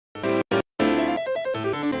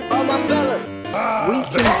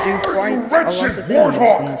can do quite a lot of things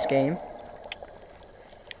in this game.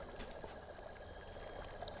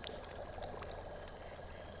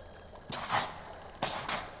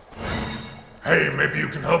 Hey, maybe you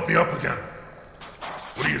can help me up again.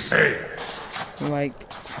 What do you say? Like,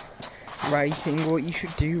 writing what you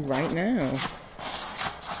should do right now.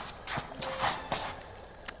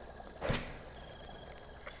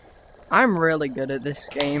 I'm really good at this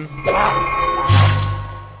game.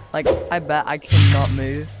 Like, I bet I cannot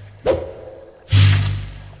move.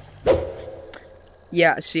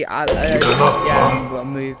 Yeah, see, I'm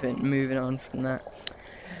moving on from that.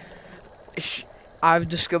 I've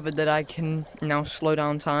discovered that I can now slow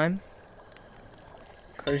down time.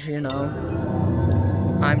 Cause, you know,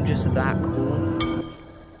 I'm just that cool.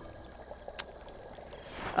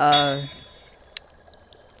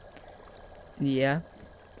 Yeah.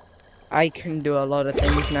 I can do a lot of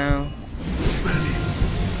things now.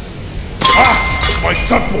 Ah! My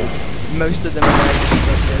temple! Most of them are very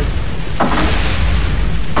good.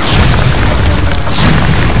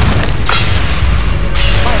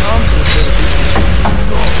 My arms are good.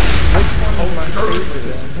 Which one is my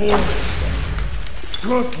favorite?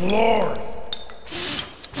 Good lord!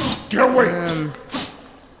 Get away!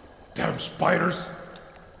 Damn spiders!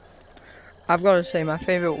 I've got to say, my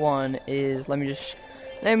favorite one is. Let me just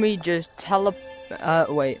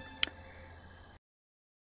wait.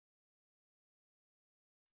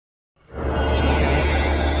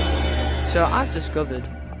 So I've discovered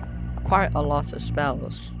quite a lot of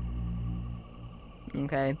spells.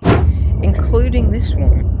 Okay. Including this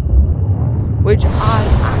one. Which I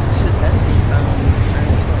accidentally found and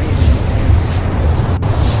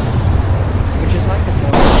which is like a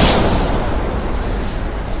toy.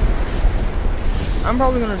 I'm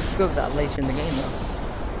probably gonna discover that later in the game though.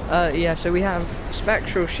 Yeah, so we have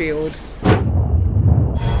Spectral Shield.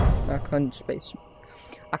 I can't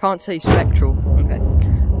say Spectral, okay.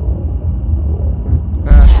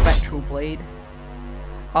 Spectral Blade.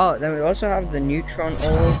 Oh, then we also have the Neutron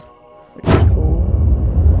Orb, which is cool.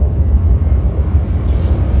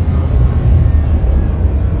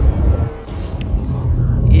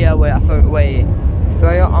 Yeah, wait.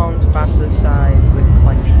 Throw your arms fast to the side with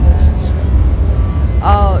clenched fists.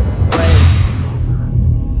 Oh, wait.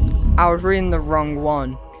 I was reading the wrong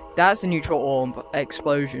one. That's a neutral orb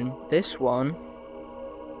explosion. This one.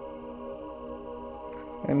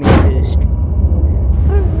 Let me just.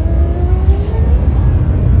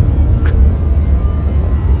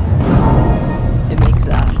 It makes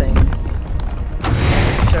that thing.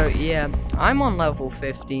 So, yeah. I'm on level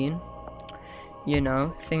 15. You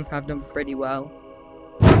know, think I've done pretty well.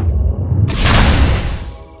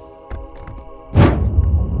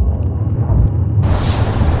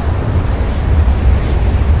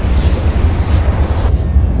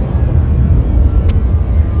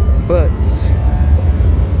 But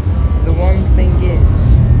the one thing is,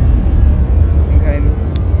 okay,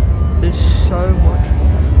 there's so much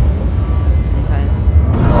more. Okay,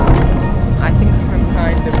 I think I'm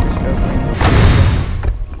kind of discovering.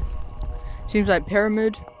 Seems like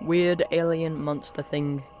pyramid, weird alien monster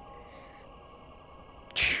thing.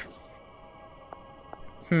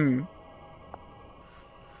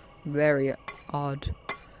 Very odd.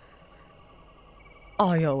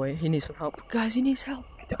 Oh, yo, wait, he needs some help. Guys, he needs help.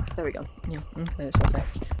 There we go. Yeah, okay, it's okay.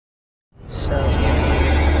 So,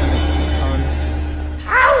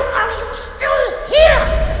 how are you still here?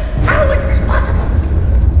 How is this possible?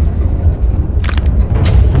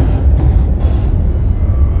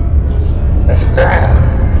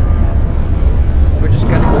 we're just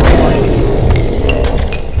gonna go like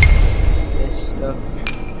this stuff.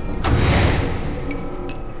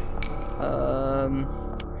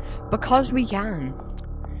 Because we can.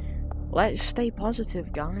 Let's stay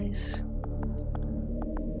positive, guys.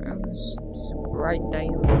 It's a bright day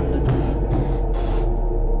in London.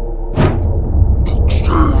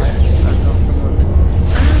 I'm not from London.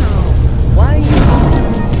 Ow! Why are you?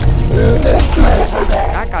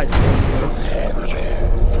 That guy's dangerous.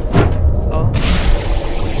 Oh.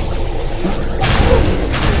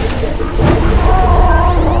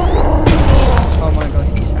 Oh my god,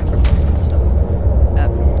 he sacrificed himself.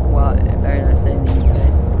 Well, very nice day in the UK.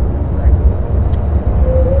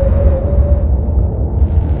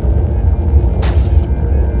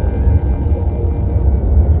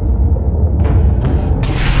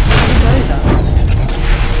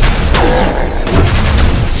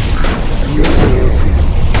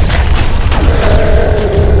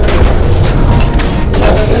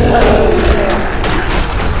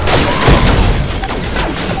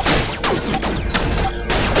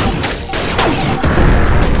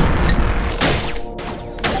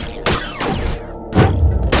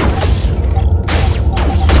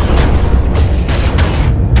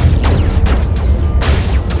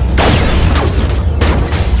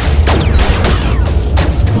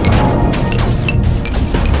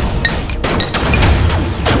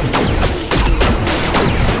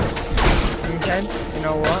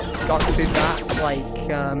 like,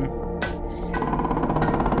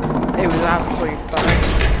 it was absolutely fun.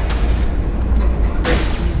 Pretty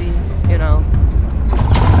easy, you know.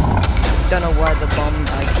 Don't know where the bomb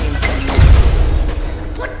guy came from. It's a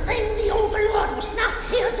good thing the Overlord was not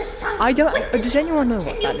here this time. I don't. Does anyone know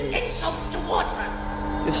what that is? Insults towards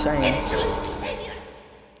us. Just saying. Insolent behavior.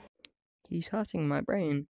 He's hurting my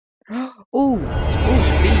brain. Oh,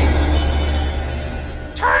 speed.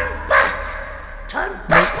 Turn back. Turn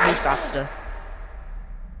back. Make me faster.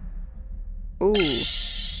 Ooh.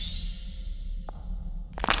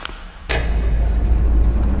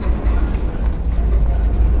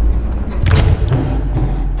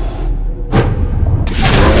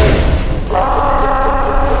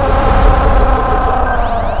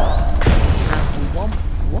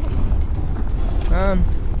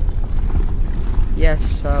 Yes,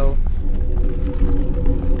 so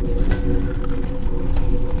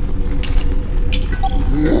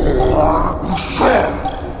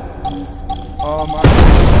oh my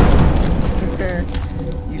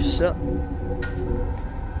you suck.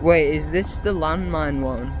 Wait, is this the landmine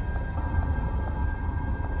one?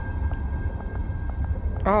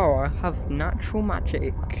 Oh, I have natural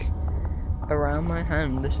magic around my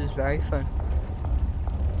hand. This is very fun.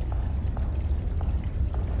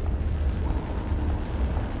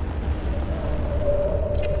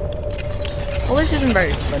 Well, this isn't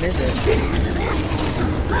very fun, is it?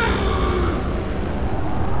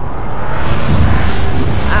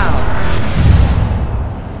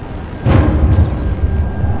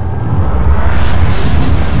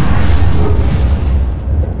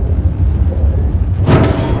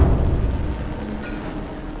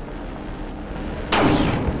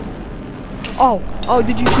 Ow. Oh,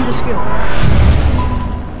 did you see the skill?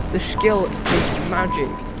 The skill is magic.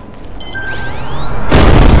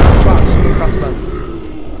 Summon crossbow.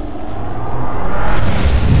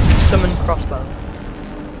 Summon crossbow.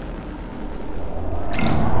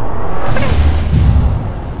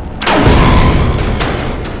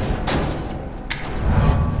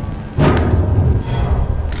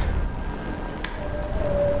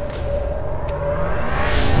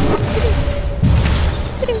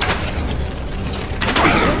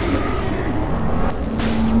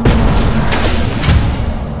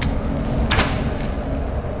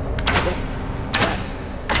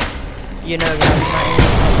 You know, guys, my aim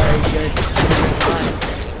is not very good.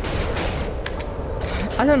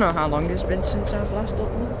 I don't know how long it's been since I've last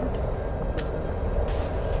uploaded.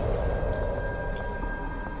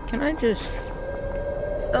 Can I just...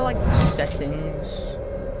 Is there like settings?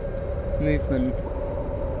 Movement.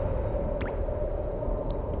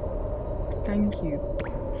 Thank you.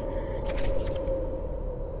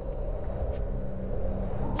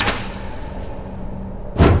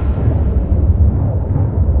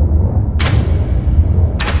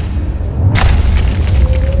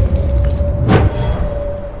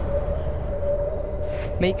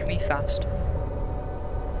 Make me fast.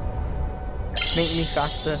 Make me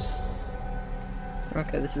faster.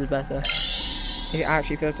 Okay, this is better. It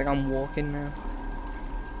actually feels like I'm walking now.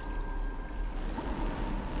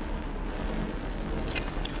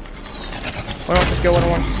 I want to skill, what I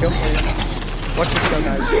want to skill. Watch the skill,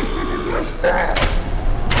 guys.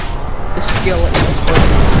 The skill is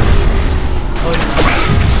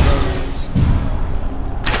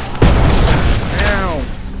Ow!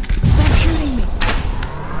 Stop shooting me!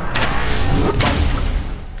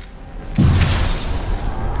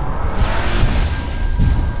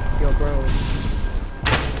 Yo, bro.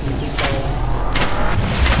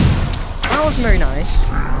 That was very nice.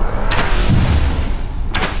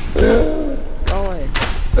 Go away.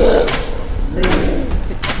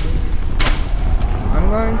 I'm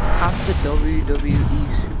going to have to WWE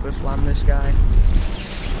Super Slam this guy.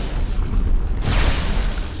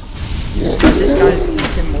 This guy's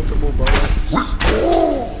eating multiple bullets.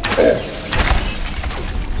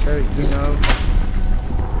 So, you know.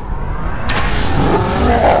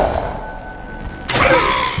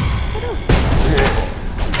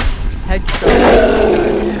 Headshot.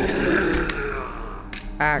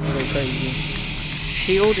 Actually crazy.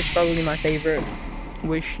 Shield is probably my favorite.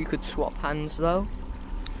 Wish you could swap hands though.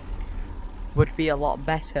 Would be a lot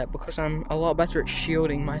better because I'm a lot better at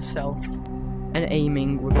shielding myself and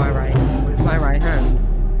aiming with my right hand.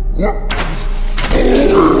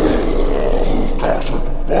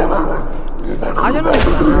 I don't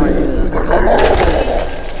understand how I do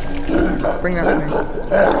that. Bring that to me.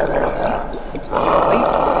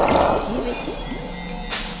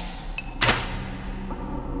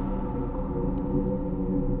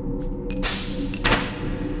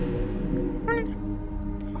 Wait.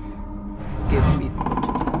 Give me the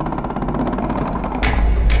button.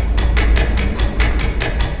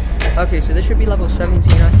 Okay, so this should be level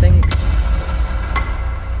 17, I think.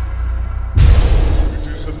 It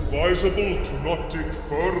is advisable to not dig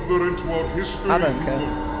further into our history. I don't care.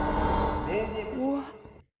 No one...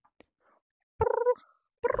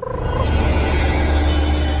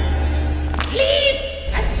 Leave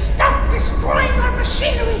and stop destroying our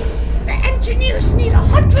machinery. The engineers need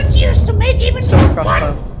 100 years to make even Someone one.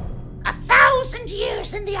 crossbow. 1,000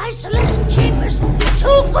 years in the isolation chambers will be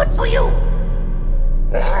too good for you.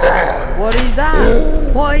 What is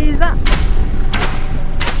that? What is that?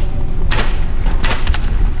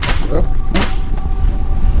 What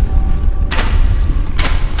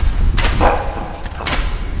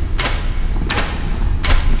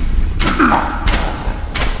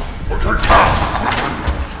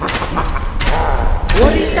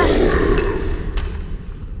is that?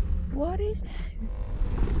 What is that?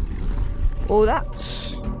 Oh,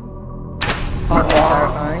 that's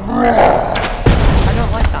terrifying. I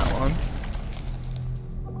don't like that one.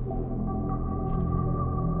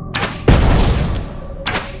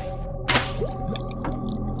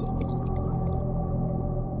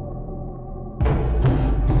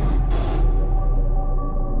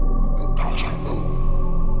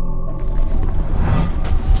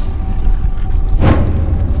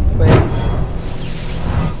 Wait.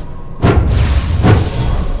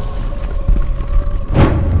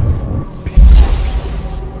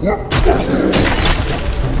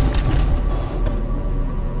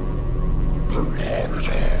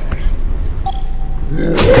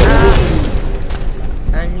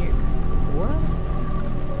 And you... what?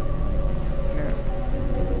 No.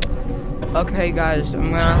 Okay guys, I'm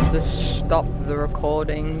gonna have to stop the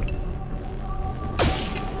recording.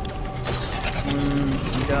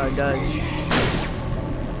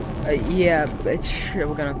 Yeah,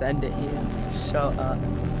 we're gonna have to end it here. So,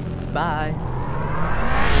 bye.